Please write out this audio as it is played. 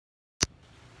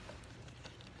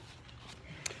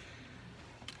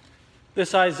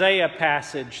This Isaiah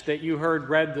passage that you heard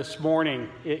read this morning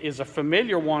is a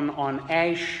familiar one on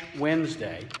Ash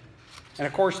Wednesday. And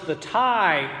of course, the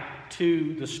tie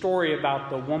to the story about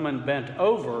the woman bent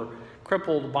over,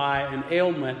 crippled by an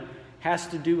ailment, has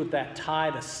to do with that tie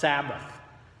to Sabbath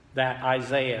that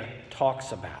Isaiah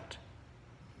talks about.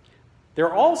 There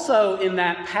are also in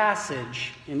that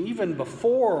passage, and even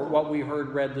before what we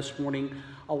heard read this morning,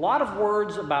 a lot of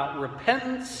words about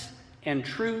repentance and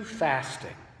true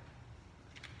fasting.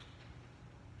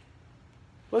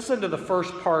 Listen to the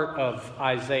first part of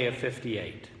Isaiah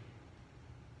 58.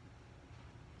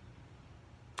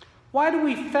 Why do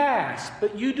we fast,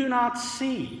 but you do not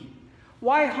see?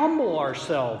 Why humble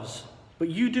ourselves, but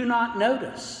you do not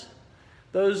notice?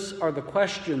 Those are the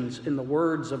questions in the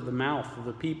words of the mouth of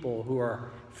the people who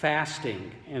are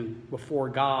fasting and before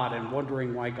God and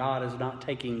wondering why God is not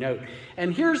taking note.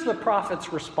 And here's the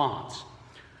prophet's response.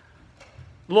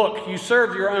 Look, you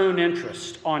serve your own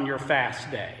interest on your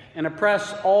fast day and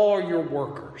oppress all your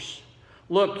workers.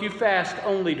 Look, you fast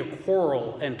only to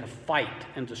quarrel and to fight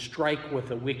and to strike with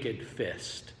a wicked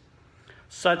fist.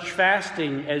 Such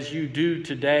fasting as you do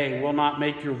today will not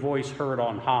make your voice heard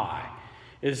on high.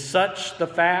 Is such the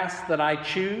fast that I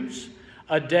choose,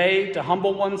 a day to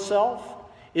humble oneself?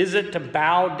 Is it to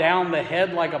bow down the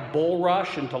head like a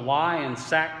bulrush and to lie in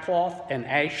sackcloth and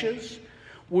ashes?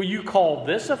 Will you call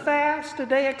this a fast, a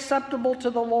day acceptable to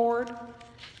the Lord?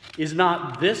 Is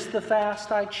not this the fast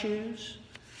I choose?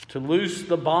 To loose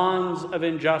the bonds of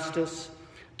injustice,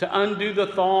 to undo the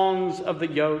thongs of the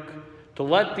yoke, to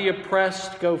let the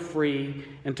oppressed go free,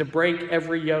 and to break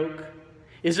every yoke?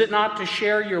 Is it not to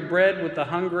share your bread with the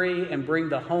hungry and bring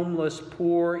the homeless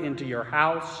poor into your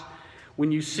house?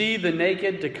 When you see the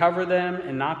naked, to cover them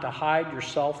and not to hide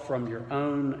yourself from your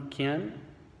own kin?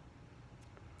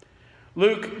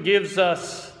 Luke gives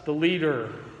us the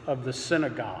leader of the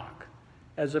synagogue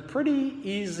as a pretty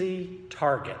easy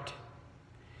target.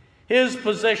 His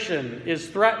position is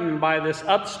threatened by this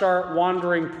upstart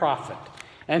wandering prophet,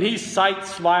 and he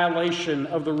cites violation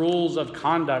of the rules of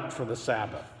conduct for the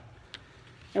Sabbath.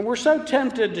 And we're so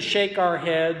tempted to shake our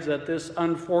heads at this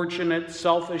unfortunate,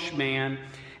 selfish man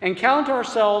and count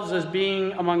ourselves as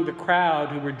being among the crowd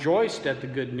who rejoiced at the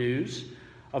good news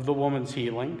of the woman's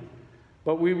healing.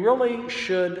 But we really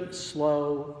should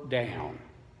slow down.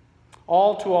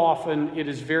 All too often, it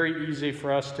is very easy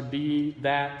for us to be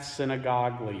that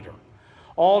synagogue leader.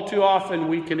 All too often,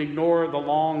 we can ignore the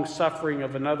long suffering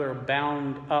of another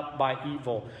bound up by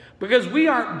evil because we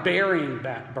aren't bearing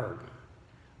that burden.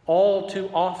 All too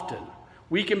often,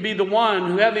 we can be the one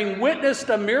who, having witnessed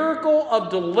a miracle of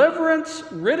deliverance,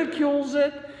 ridicules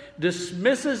it,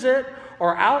 dismisses it,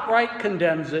 or outright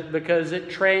condemns it because it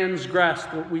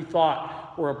transgressed what we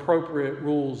thought were appropriate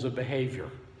rules of behavior.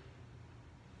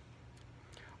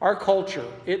 Our culture,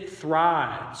 it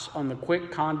thrives on the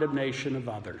quick condemnation of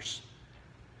others.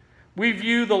 We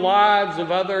view the lives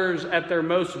of others at their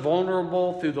most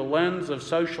vulnerable through the lens of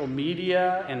social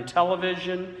media and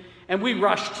television, and we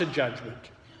rush to judgment.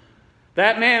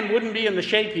 That man wouldn't be in the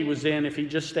shape he was in if he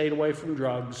just stayed away from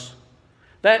drugs.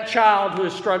 That child who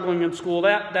is struggling in school,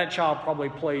 that child probably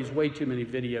plays way too many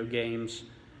video games.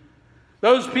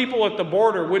 Those people at the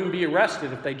border wouldn't be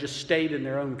arrested if they just stayed in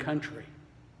their own country.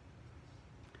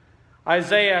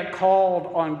 Isaiah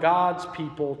called on God's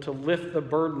people to lift the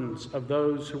burdens of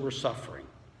those who were suffering.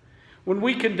 When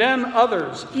we condemn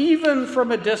others, even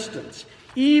from a distance,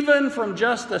 even from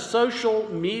just a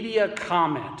social media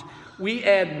comment, we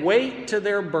add weight to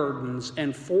their burdens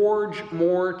and forge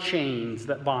more chains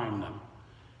that bind them.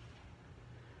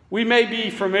 We may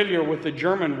be familiar with the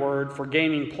German word for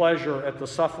gaining pleasure at the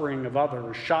suffering of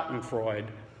others, Schadenfreude.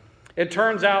 It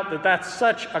turns out that that's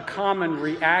such a common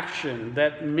reaction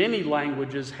that many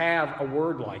languages have a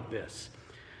word like this.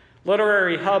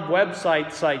 Literary Hub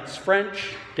website cites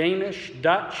French, Danish,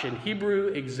 Dutch, and Hebrew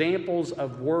examples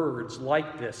of words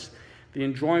like this, the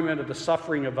enjoyment of the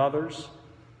suffering of others.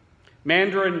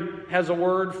 Mandarin has a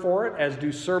word for it, as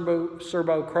do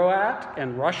Serbo-Croat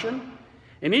and Russian.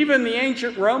 And even the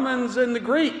ancient Romans and the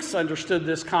Greeks understood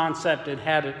this concept and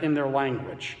had it in their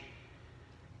language.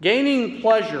 Gaining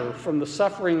pleasure from the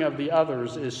suffering of the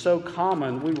others is so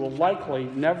common we will likely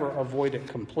never avoid it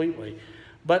completely.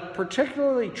 But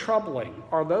particularly troubling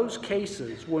are those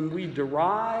cases when we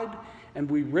deride and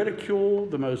we ridicule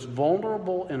the most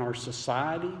vulnerable in our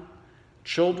society,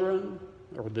 children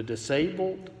or the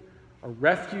disabled or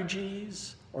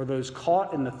refugees or those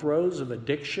caught in the throes of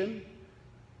addiction,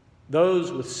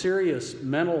 those with serious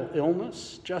mental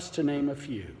illness, just to name a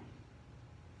few.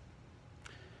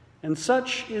 And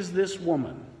such is this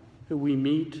woman who we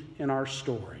meet in our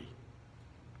story.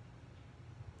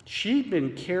 She'd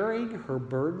been carrying her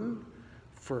burden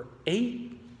for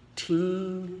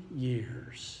 18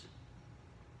 years.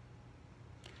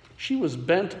 She was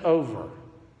bent over.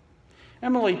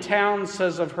 Emily Towns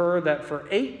says of her that for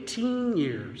 18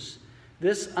 years,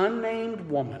 this unnamed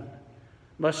woman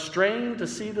must strain to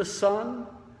see the sun,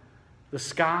 the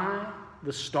sky,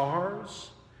 the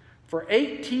stars. For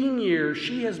 18 years,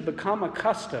 she has become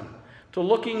accustomed to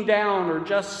looking down or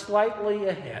just slightly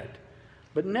ahead,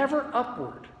 but never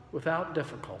upward without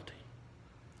difficulty.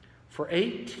 For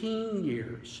 18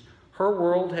 years, her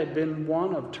world had been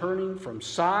one of turning from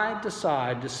side to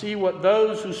side to see what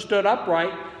those who stood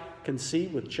upright can see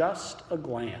with just a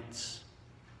glance.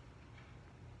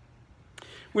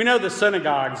 We know the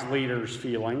synagogue's leaders'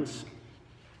 feelings,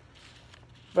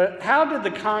 but how did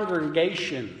the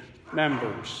congregation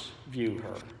members view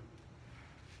her?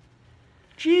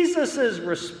 Jesus'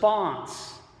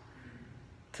 response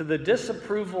to the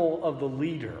disapproval of the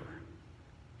leader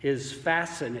is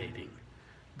fascinating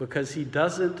because he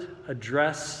doesn't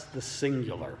address the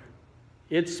singular.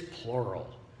 It's plural.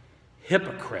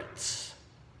 Hypocrites.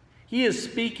 He is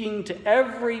speaking to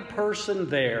every person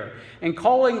there and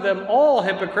calling them all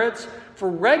hypocrites for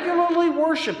regularly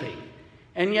worshiping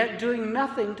and yet doing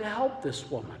nothing to help this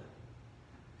woman.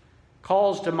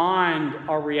 Calls to mind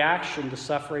our reaction to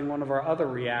suffering, one of our other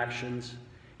reactions.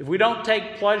 If we don't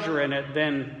take pleasure in it,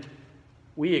 then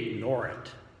we ignore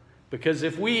it. Because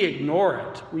if we ignore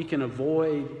it, we can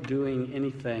avoid doing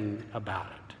anything about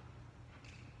it.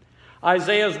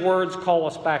 Isaiah's words call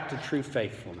us back to true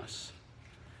faithfulness.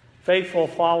 Faithful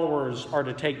followers are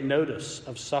to take notice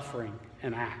of suffering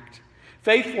and act.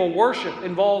 Faithful worship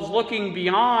involves looking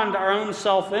beyond our own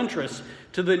self-interest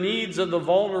to the needs of the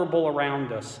vulnerable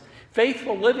around us.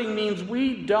 Faithful living means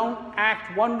we don't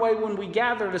act one way when we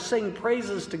gather to sing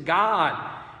praises to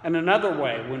God and another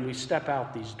way when we step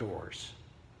out these doors.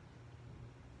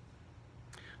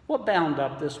 What bound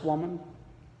up this woman?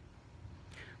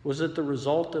 Was it the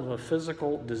result of a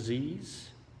physical disease?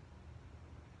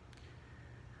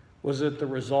 Was it the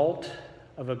result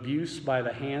of abuse by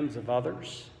the hands of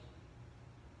others?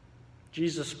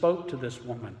 Jesus spoke to this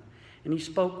woman, and he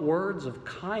spoke words of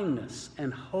kindness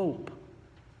and hope.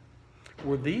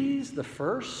 Were these the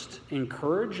first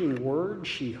encouraging words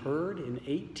she heard in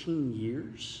 18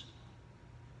 years?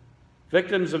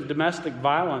 Victims of domestic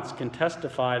violence can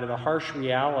testify to the harsh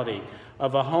reality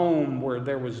of a home where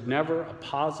there was never a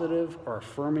positive or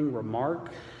affirming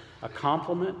remark, a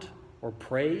compliment, or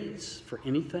praise for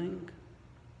anything.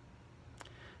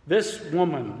 This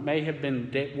woman may have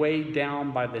been weighed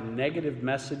down by the negative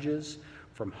messages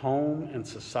from home and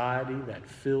society that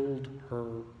filled her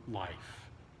life.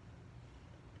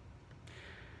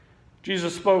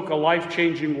 Jesus spoke a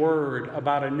life-changing word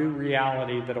about a new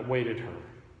reality that awaited her.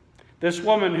 This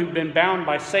woman who'd been bound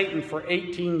by Satan for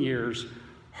 18 years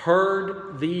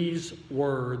heard these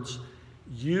words,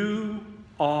 "You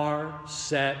are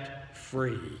set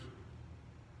free."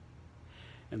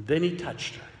 And then he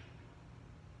touched her.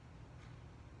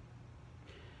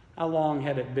 How long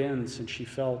had it been since she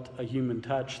felt a human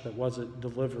touch that wasn't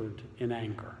delivered in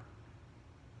anger?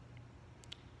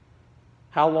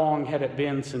 How long had it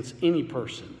been since any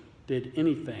person did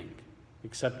anything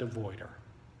except avoid her?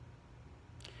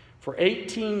 For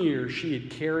 18 years, she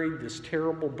had carried this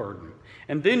terrible burden.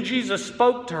 And then Jesus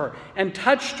spoke to her and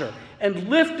touched her and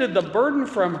lifted the burden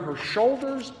from her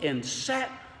shoulders and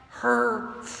set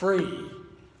her free.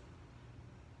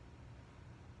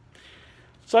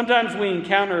 Sometimes we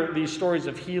encounter these stories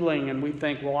of healing and we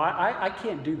think, well, I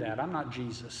can't do that. I'm not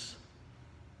Jesus.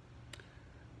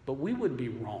 But we would be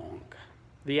wrong.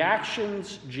 The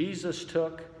actions Jesus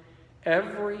took,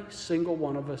 every single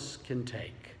one of us can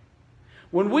take.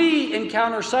 When we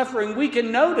encounter suffering, we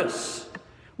can notice.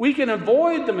 We can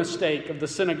avoid the mistake of the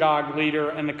synagogue leader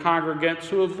and the congregants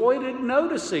who avoided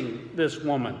noticing this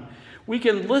woman. We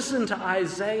can listen to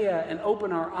Isaiah and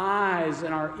open our eyes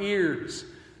and our ears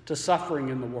to suffering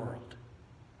in the world.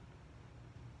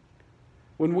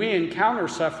 When we encounter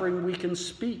suffering, we can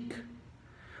speak.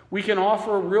 We can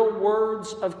offer real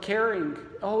words of caring.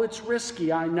 Oh, it's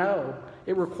risky, I know.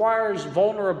 It requires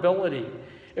vulnerability.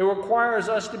 It requires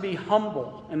us to be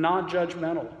humble and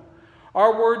non-judgmental.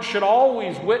 Our words should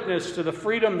always witness to the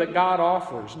freedom that God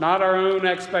offers, not our own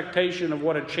expectation of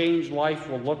what a changed life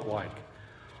will look like.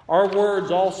 Our words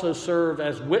also serve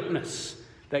as witness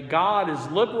that God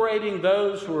is liberating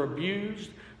those who are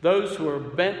abused, those who are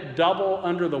bent double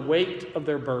under the weight of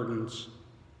their burdens.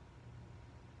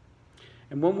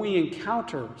 And when we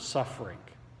encounter suffering,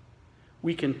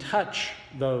 we can touch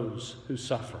those who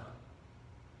suffer.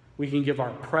 We can give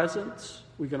our presence.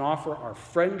 We can offer our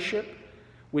friendship.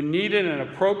 When needed and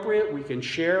appropriate, we can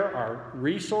share our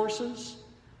resources.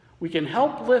 We can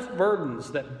help lift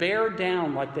burdens that bear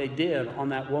down like they did on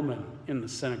that woman in the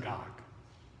synagogue.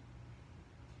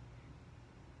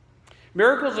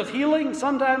 Miracles of healing,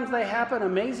 sometimes they happen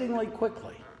amazingly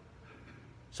quickly.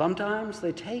 Sometimes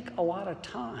they take a lot of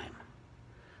time.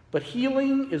 But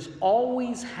healing is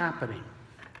always happening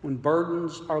when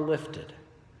burdens are lifted.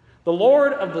 The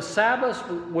Lord of the Sabbath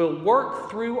will work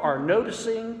through our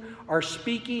noticing, our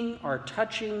speaking, our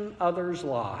touching others'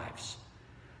 lives.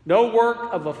 No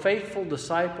work of a faithful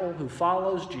disciple who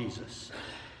follows Jesus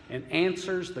and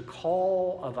answers the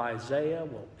call of Isaiah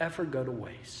will ever go to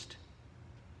waste.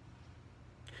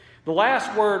 The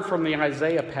last word from the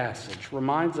Isaiah passage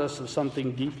reminds us of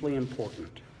something deeply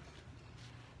important.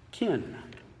 Kin.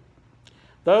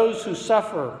 Those who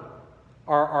suffer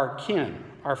are our kin,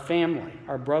 our family,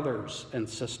 our brothers and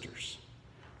sisters.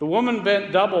 The woman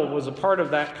bent double was a part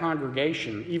of that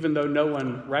congregation, even though no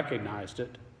one recognized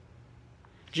it.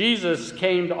 Jesus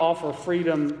came to offer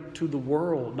freedom to the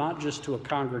world, not just to a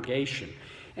congregation.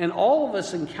 And all of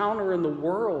us encounter in the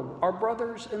world our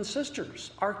brothers and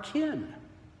sisters, our kin.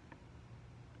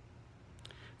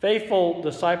 Faithful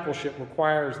discipleship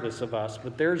requires this of us,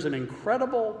 but there's an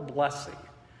incredible blessing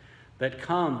that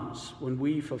comes when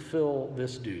we fulfill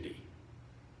this duty.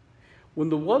 When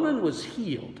the woman was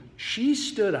healed, she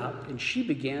stood up and she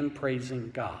began praising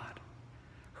God.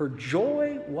 Her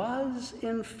joy was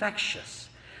infectious.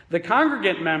 The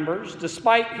congregant members,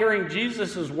 despite hearing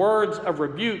Jesus' words of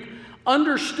rebuke,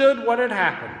 understood what had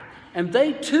happened, and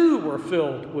they too were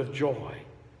filled with joy.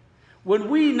 When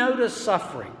we notice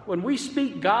suffering, when we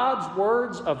speak God's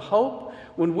words of hope,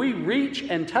 when we reach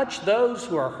and touch those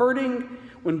who are hurting,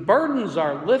 when burdens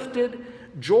are lifted,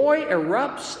 joy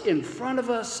erupts in front of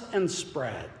us and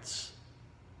spreads.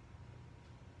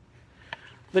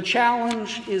 The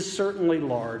challenge is certainly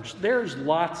large. There's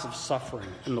lots of suffering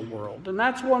in the world, and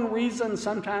that's one reason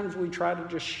sometimes we try to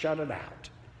just shut it out.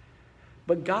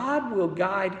 But God will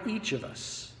guide each of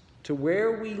us to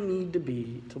where we need to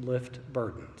be to lift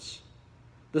burdens.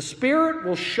 The Spirit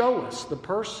will show us the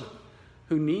person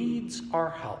who needs our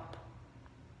help.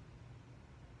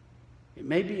 It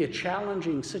may be a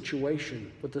challenging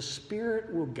situation, but the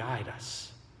Spirit will guide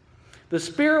us. The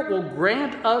Spirit will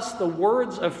grant us the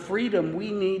words of freedom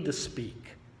we need to speak.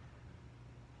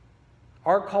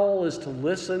 Our call is to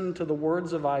listen to the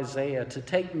words of Isaiah, to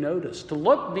take notice, to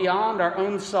look beyond our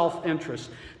own self-interest,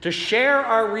 to share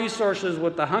our resources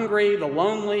with the hungry, the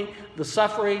lonely, the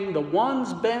suffering, the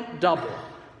ones bent double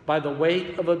by the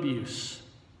weight of abuse.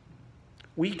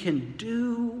 We can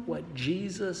do what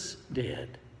Jesus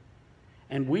did,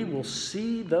 and we will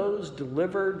see those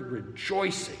delivered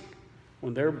rejoicing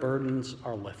when their burdens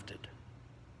are lifted.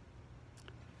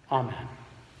 Amen.